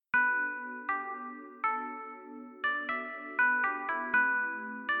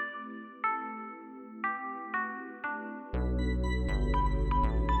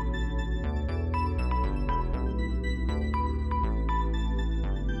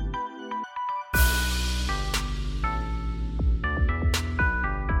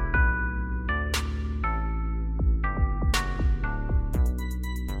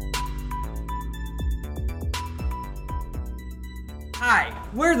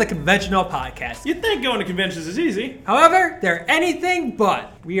We're the Con-Ventional podcast. You'd think going to conventions is easy. However, they're anything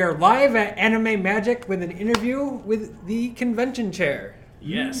but. We are live at Anime Magic with an interview with the convention chair.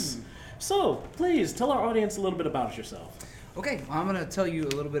 Yes. So, please, tell our audience a little bit about yourself. Okay, I'm going to tell you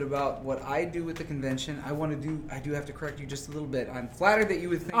a little bit about what I do with the convention. I do have to correct you just a little bit. I'm flattered that you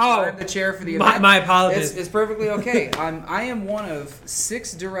would think I'm the chair for the event. My apologies. It's perfectly okay. I am one of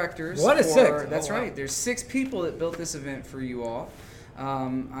 6 directors. What is 6? That's right. There's 6 people that built this event for you all.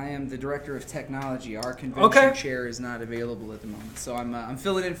 I am the director of technology. Our convention chair is not available at the moment, so I'm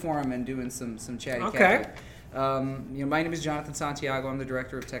filling in for him and doing some chatty catty. My name is Jonathan Santiago. I'm the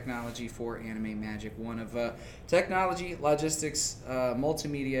director of technology for Anime Magic, one of technology, logistics,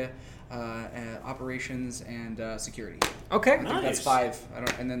 multimedia, operations, and security. Okay, I think that's 5.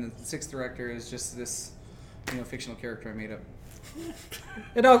 And then the 6th director is just this, fictional character I made up.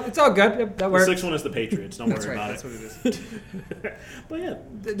 It's all good. That works. The 6th one is the Patriots. Don't worry about it. That's what it is. But yeah.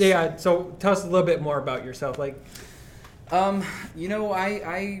 Yeah. So tell us a little bit more about yourself.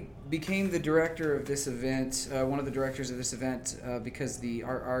 I became the director of this event, one of the directors of this event, because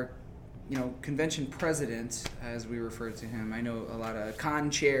our convention president, as we refer to him, I know a lot of con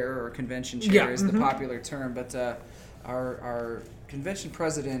chair or convention chair is the popular term, but our convention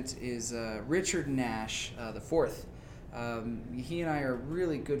president is Richard Nash, the 4th. He and I are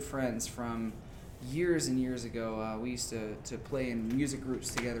really good friends from years and years ago. We used to play in music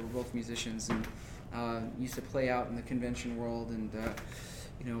groups together. We're both musicians and used to play out in the convention world and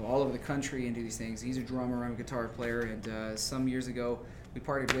all over the country and do these things. He's a drummer, I'm a guitar player, and some years ago we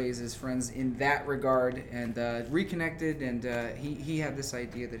parted ways as friends in that regard and reconnected, and he had this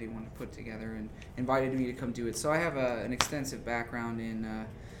idea that he wanted to put together and invited me to come do it. So I have an extensive background in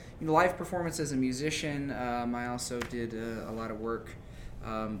live performance as a musician. I also did a lot of work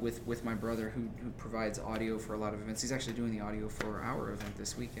with my brother who provides audio for a lot of events. He's actually doing the audio for our event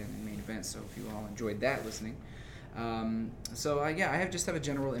this weekend, the main event, so if you all enjoyed that listening. I have a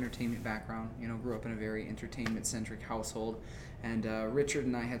general entertainment background. Grew up in a very entertainment-centric household, and Richard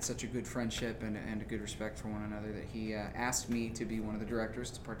and I had such a good friendship and a good respect for one another that he asked me to be one of the directors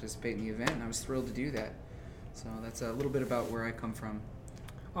to participate in the event, and I was thrilled to do that. So that's a little bit about where I come from.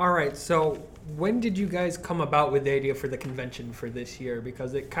 All right, so when did you guys come about with the idea for the convention for this year?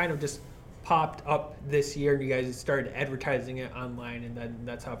 Because it kind of just popped up this year, and you guys started advertising it online, and then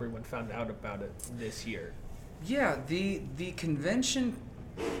that's how everyone found out about it this year. Yeah, the convention,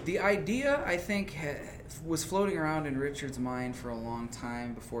 the idea, I think, was floating around in Richard's mind for a long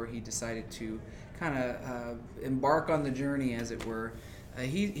time before he decided to kind of embark on the journey, as it were.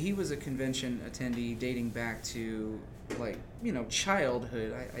 He was a convention attendee dating back to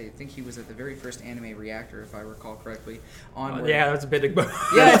childhood. I think he was at the very first Anime Reactor, if I recall correctly. That's a bit. It's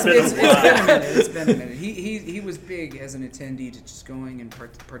been a minute. He was big as an attendee to just going and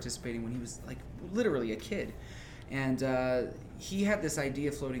participating when he was literally a kid, and he had this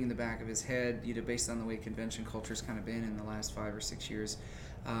idea floating in the back of his head, based on the way convention culture's kind of been in the last 5 or 6 years.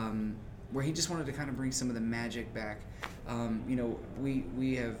 Where he just wanted to kind of bring some of the magic back.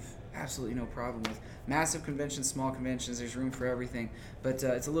 We have absolutely no problem with massive conventions, small conventions. There's room for everything, but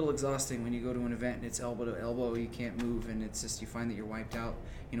it's a little exhausting when you go to an event and it's elbow to elbow. You can't move, and it's just you find that you're wiped out.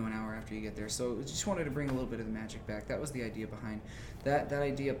 An hour after you get there. So we just wanted to bring a little bit of the magic back. That was the idea behind that. That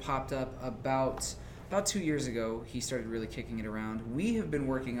idea popped up about 2 years ago. He started really kicking it around. We have been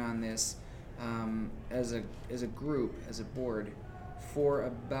working on this as a group, as a board, for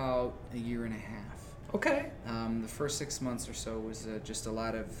about a year and a half. Okay. The first 6 months or so was just a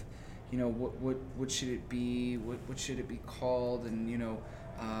lot of, what should it be? What should it be called? And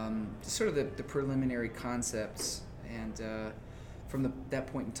just sort of the preliminary concepts. And from that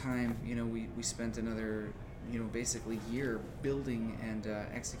point in time, we spent another, basically year building and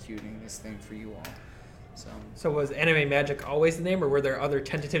executing this thing for you all. So was Anime Magic always the name, or were there other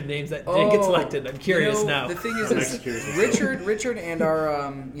tentative names that didn't get selected? I'm curious now. The thing is Richard and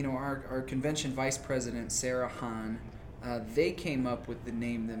our convention vice president, Sarah Hahn, they came up with the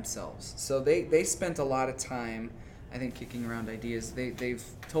name themselves. So they spent a lot of time, I think, kicking around ideas. They've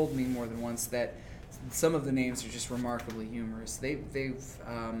told me more than once that some of the names are just remarkably humorous.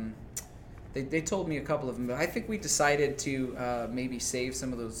 They told me a couple of them, but I think we decided to maybe save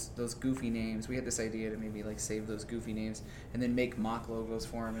some of those goofy names. We had this idea to maybe save those goofy names and then make mock logos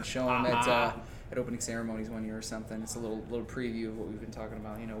for them and show them at opening ceremonies one year or something. It's a little preview of what we've been talking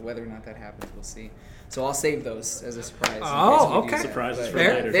about. Whether or not that happens, we'll see. So I'll save those as a surprise. Oh, okay. Surprises for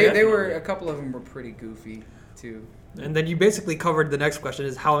later. They were, a couple of them were pretty goofy too. And then you basically covered the next question,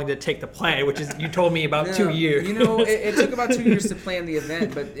 is how long did it take to plan, which is, you told me about 2 years. It took about 2 years to plan the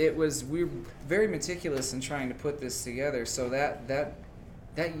event, but we were very meticulous in trying to put this together. So that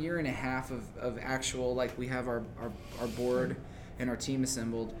that year and a half of actual, like, we have our board and our team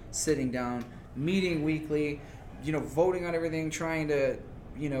assembled, sitting down, meeting weekly, voting on everything, trying to,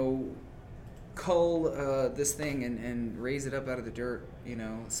 cull this thing and raise it up out of the dirt,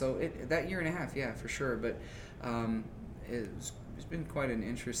 So that year and a half, yeah, for sure. But it's been quite an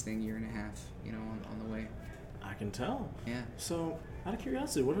interesting year and a half, on the way. I can tell. Yeah. So, out of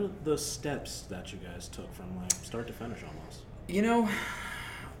curiosity, what are the steps that you guys took from like start to finish almost?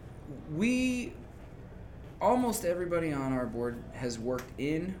 Almost everybody on our board has worked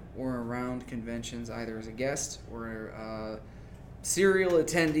in or around conventions, either as a guest or a serial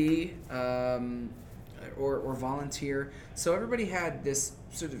attendee or volunteer. So everybody had this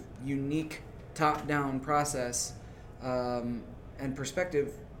sort of unique top-down process and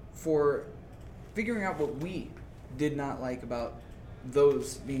perspective for figuring out what we did not like about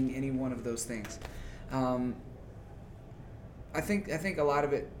those being any one of those things. I think a lot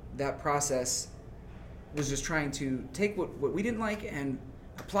of it, that process, was just trying to take what we didn't like and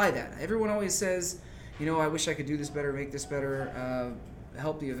apply that. Everyone always says, I wish I could do this better, make this better,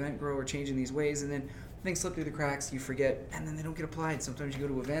 help the event grow or change in these ways, and then things slip through the cracks, you forget, and then they don't get applied. Sometimes you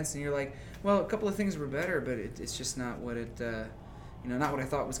go to events and you're like, well, a couple of things were better, but it's just not what not what I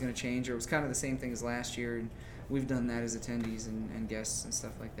thought was going to change, or it was kind of the same thing as last year. And we've done that as attendees and guests and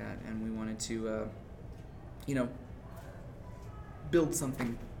stuff like that, and we wanted to, build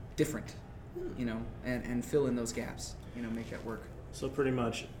something different, and fill in those gaps, make that work. So pretty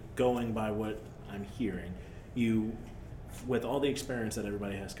much going by what I'm hearing, you, with all the experience that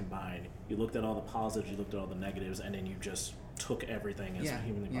everybody has combined, you looked at all the positives, you looked at all the negatives, and then you just took everything as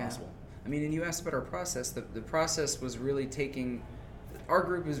humanly possible. I mean, and you asked about our process. The process was really taking, our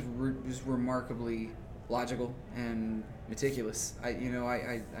group is remarkably logical and meticulous. I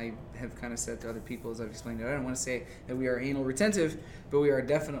have kind of said to other people, as I've explained it, I don't want to say that we are anal retentive, but we are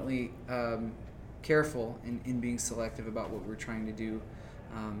definitely careful in being selective about what we're trying to do.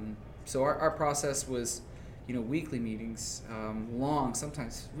 So our process was, weekly meetings, long.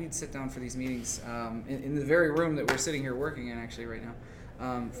 Sometimes we'd sit down for these meetings in the very room that we're sitting here working in actually right now,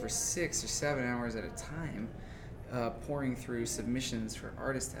 for 6 or 7 hours at a time, pouring through submissions for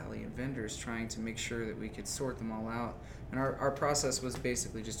Artist Alley and vendors, trying to make sure that we could sort them all out. And our process was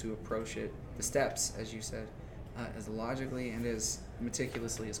basically just to approach it, the steps, as you said, as logically and as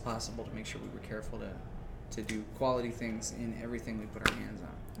meticulously as possible, to make sure we were careful to do quality things in everything we put our hands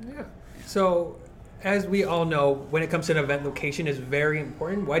on. Yeah. So, as we all know, when it comes to an event, location is very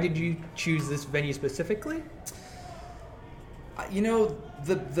important. Why did you choose this venue specifically?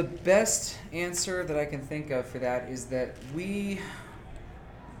 The best answer that I can think of for that is that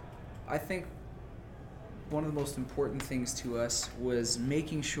I think one of the most important things to us was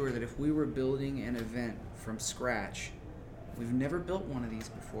making sure that if we were building an event from scratch, we've never built one of these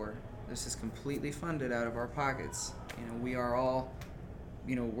before. This is completely funded out of our pockets. We are all,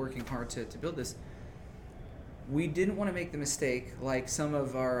 working hard to build this. We didn't want to make the mistake like some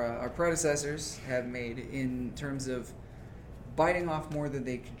of our predecessors have made in terms of biting off more than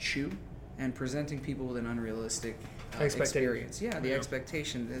they could chew and presenting people with an unrealistic experience. Yeah, the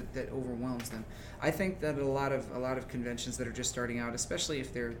expectation that overwhelms them. I think that a lot of conventions that are just starting out, especially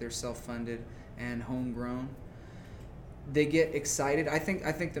if they're self-funded and homegrown, they get excited. I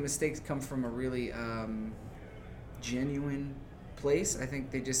think the mistakes come from a really genuine place. I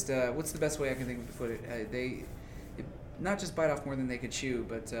think they just what's the best way I can think of to put it? They not just bite off more than they could chew,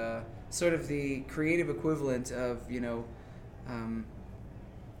 but sort of the creative equivalent of your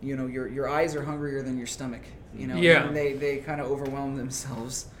eyes are hungrier than your stomach. Yeah. And they kind of overwhelm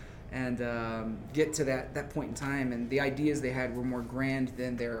themselves and get to that point in time, and the ideas they had were more grand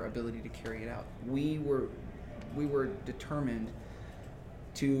than their ability to carry it out. We were determined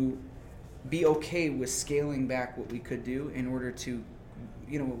to be okay with scaling back what we could do in order to,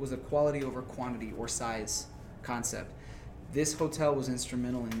 it was a quality over quantity or size concept. This hotel was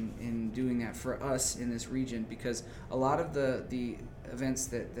instrumental in doing that for us in this region, because a lot of the events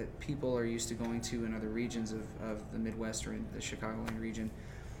that people are used to going to in other regions of the Midwest or in the Chicagoland region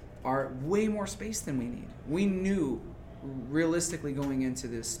are way more space than we need. We knew realistically going into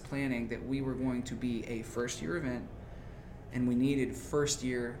this planning that we were going to be a first-year event, and we needed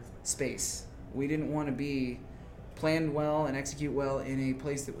first-year space. We didn't want to be planned well and execute well in a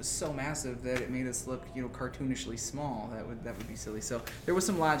place that was so massive that it made us look, cartoonishly small. That would be silly. So there was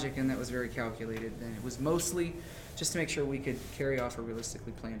some logic, and that was very calculated. And it was mostly just to make sure we could carry off a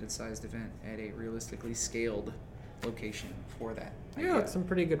realistically planned and sized event at a realistically scaled location for that. Yeah, that's some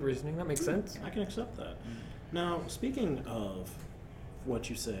pretty good reasoning. That makes sense. I can accept that. Now, speaking of what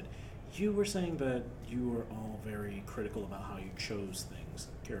you said, You were saying that you were all very critical about how you chose things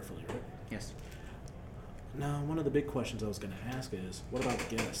carefully, right? Yes. Now, one of the big questions I was going to ask is, what about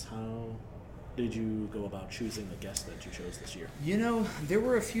guests? How did you go about choosing the guests that you chose this year? There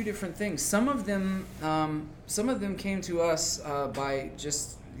were a few different things. Some of them came to us by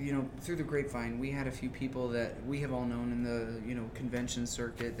just through the grapevine. We had a few people that we have all known in the convention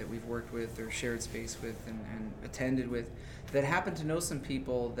circuit that we've worked with or shared space with and attended with that happened to know some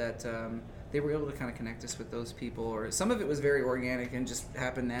people that they were able to kind of connect us with those people. Or some of it was very organic and just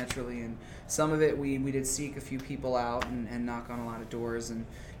happened naturally, and some of it we did seek a few people out and knock on a lot of doors. And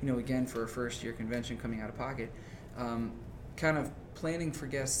again, for a first year convention coming out of pocket, kind of planning for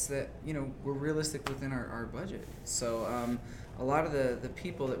guests that were realistic within our budget. So a lot of the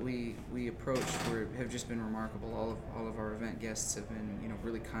people that we approached have just been remarkable. All of our event guests have been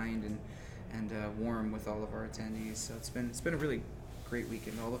really kind and warm with all of our attendees. So it's been a really great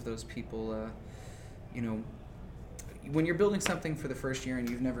weekend. All of those people, when you're building something for the first year and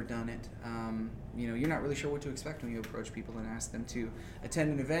you've never done it, you're not really sure what to expect when you approach people and ask them to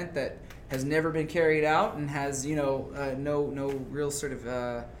attend an event that has never been carried out and has no real sort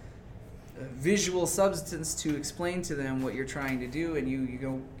of visual substance to explain to them what you're trying to do, and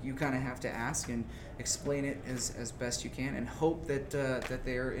you kind of have to ask and explain it as best you can and hope that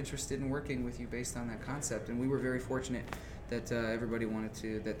they are interested in working with you based on that concept. And we were very fortunate that everybody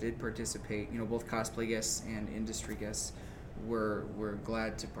that did participate, both cosplay guests and industry guests were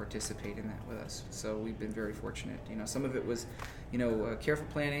glad to participate in that with us. So we've been very fortunate. Some of it was careful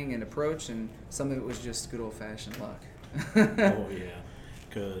planning and approach, and some of it was just good old-fashioned luck. Oh yeah,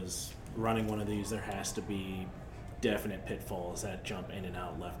 because running one of these, there has to be definite pitfalls that jump in and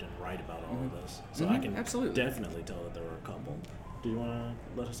out left and right about all of this. So I can definitely tell that there were a couple. Do you want to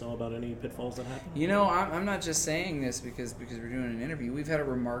let us know about any pitfalls that happened? I'm not just saying this because we're doing an interview. We've had a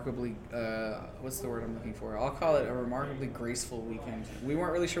remarkably, what's the word I'm looking for? I'll call it a remarkably graceful weekend. We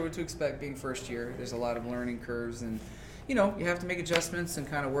weren't really sure what to expect being first year. There's a lot of learning curves, and you have to make adjustments and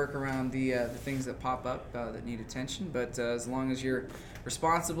kind of work around the things that pop up that need attention. But as long as you're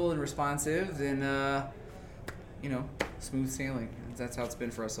responsible and responsive, then smooth sailing. That's how it's been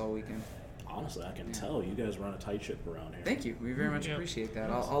for us all weekend. Honestly, I can tell you guys run a tight ship around here. Thank you. We very much appreciate that.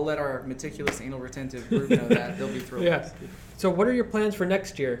 I'll let our meticulous, anal retentive group know that. They'll be thrilled. Yeah. So what are your plans for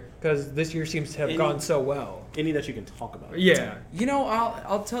next year? Because this year seems to have gone so well. Any that you can talk about. Yeah.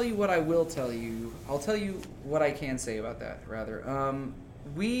 I'll tell you what I will tell you. I'll tell you what I can say about that, rather.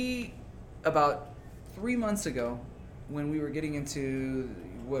 We, about 3 months ago, when we were getting into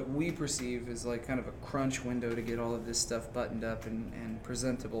what we perceive as like kind of a crunch window to get all of this stuff buttoned up and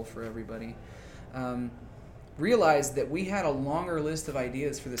presentable for everybody, realized that we had a longer list of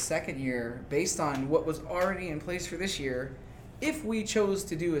ideas for the second year based on what was already in place for this year if we chose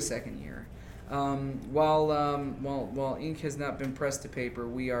to do a second year. While ink has not been pressed to paper,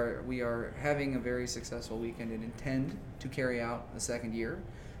 we are having a very successful weekend and intend to carry out a second year.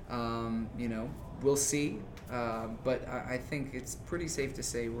 We'll see. But I think it's pretty safe to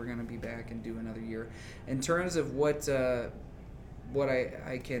say we're going to be back and do another year. In terms of what I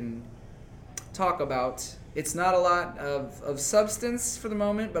can talk about, it's not a lot of substance for the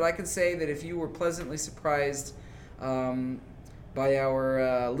moment, but I can say that if you were pleasantly surprised by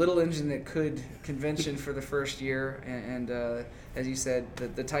our little engine that could convention for the first year, and as you said,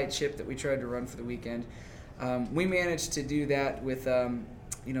 the tight ship that we tried to run for the weekend, we managed to do that with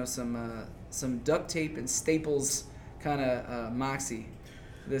some duct tape and staples kind of moxie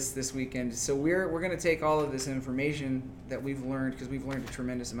this weekend. So we're going to take all of this information that we've learned, because we've learned a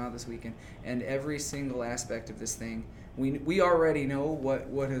tremendous amount this weekend, and every single aspect of this thing. We already know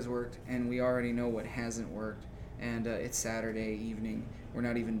what has worked, and we already know what hasn't worked. And it's Saturday evening. We're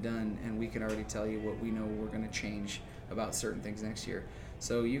not even done, and we can already tell you what we know we're going to change about certain things next year.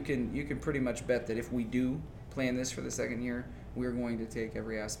 So you can pretty much bet that if we do plan this for the second year, we're going to take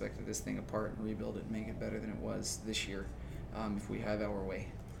every aspect of this thing apart and rebuild it and make it better than it was this year, if we have our way.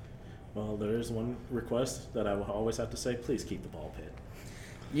 Well, there is one request that I will always have to say: please keep the ball pit.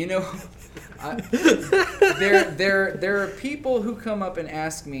 There are people who come up and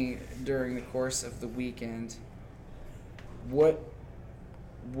ask me during the course of the weekend, what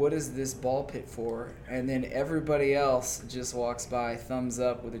is this ball pit for? And then everybody else just walks by, thumbs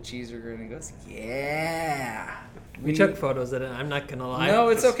up with a cheeseburger, and goes, yeah. We took photos of it. I'm not gonna lie. No,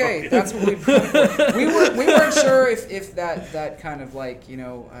 it's okay. That's what we weren't sure if that kind of like,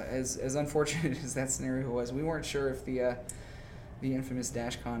 as unfortunate as that scenario was, we weren't sure if the infamous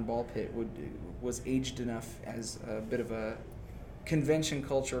DashCon ball pit was aged enough as a bit of a convention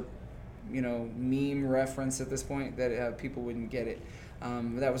culture, meme reference at this point that people wouldn't get it.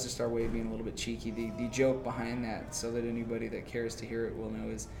 That was just our way of being a little bit cheeky. The joke behind that, so that anybody that cares to hear it will know,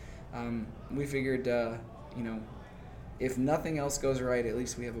 is we figured, if nothing else goes right, at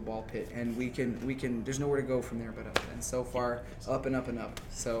least we have a ball pit, and we can. There's nowhere to go from there but up. And so far, up and up and up.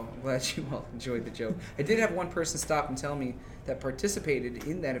 So I'm glad you all enjoyed the joke. I did have one person stop and tell me that participated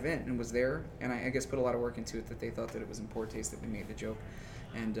in that event and was there, and I guess put a lot of work into it, that they thought that it was in poor taste that we made the joke,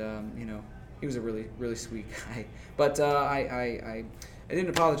 and he was a really, really sweet guy. But I didn't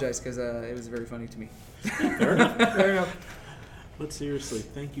apologize because it was very funny to me. Fair enough. Fair enough. But seriously,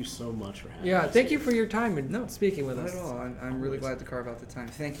 thank you so much for having us. Yeah, thank you for your time and speaking with Not us. at all. I'm really glad to carve out the time.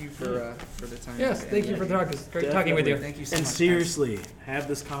 Thank you for the time. Yes, thank you for talking. It's great talking with you. Thank you so And much. seriously, have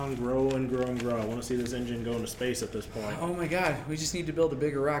this con grow and grow and grow. I want to see this engine go into space at this point. Oh my God, we just need to build a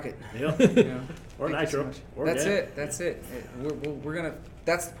bigger rocket. Yep. Thank Or you nitro. so much. Or That's gas. it. That's it. We're gonna.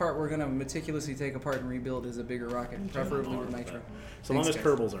 That's the part we're gonna meticulously take apart and rebuild, is a bigger rocket, preferably with nitro. So long as Thanks,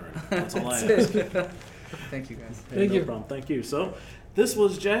 guys. Kerbals are in it. That's all I ask. That's it. Thank you, guys. Hey, Thank no you. problem. Thank you. So, this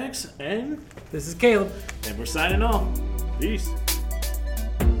was Jax, and This is Caleb. we're signing off. Peace.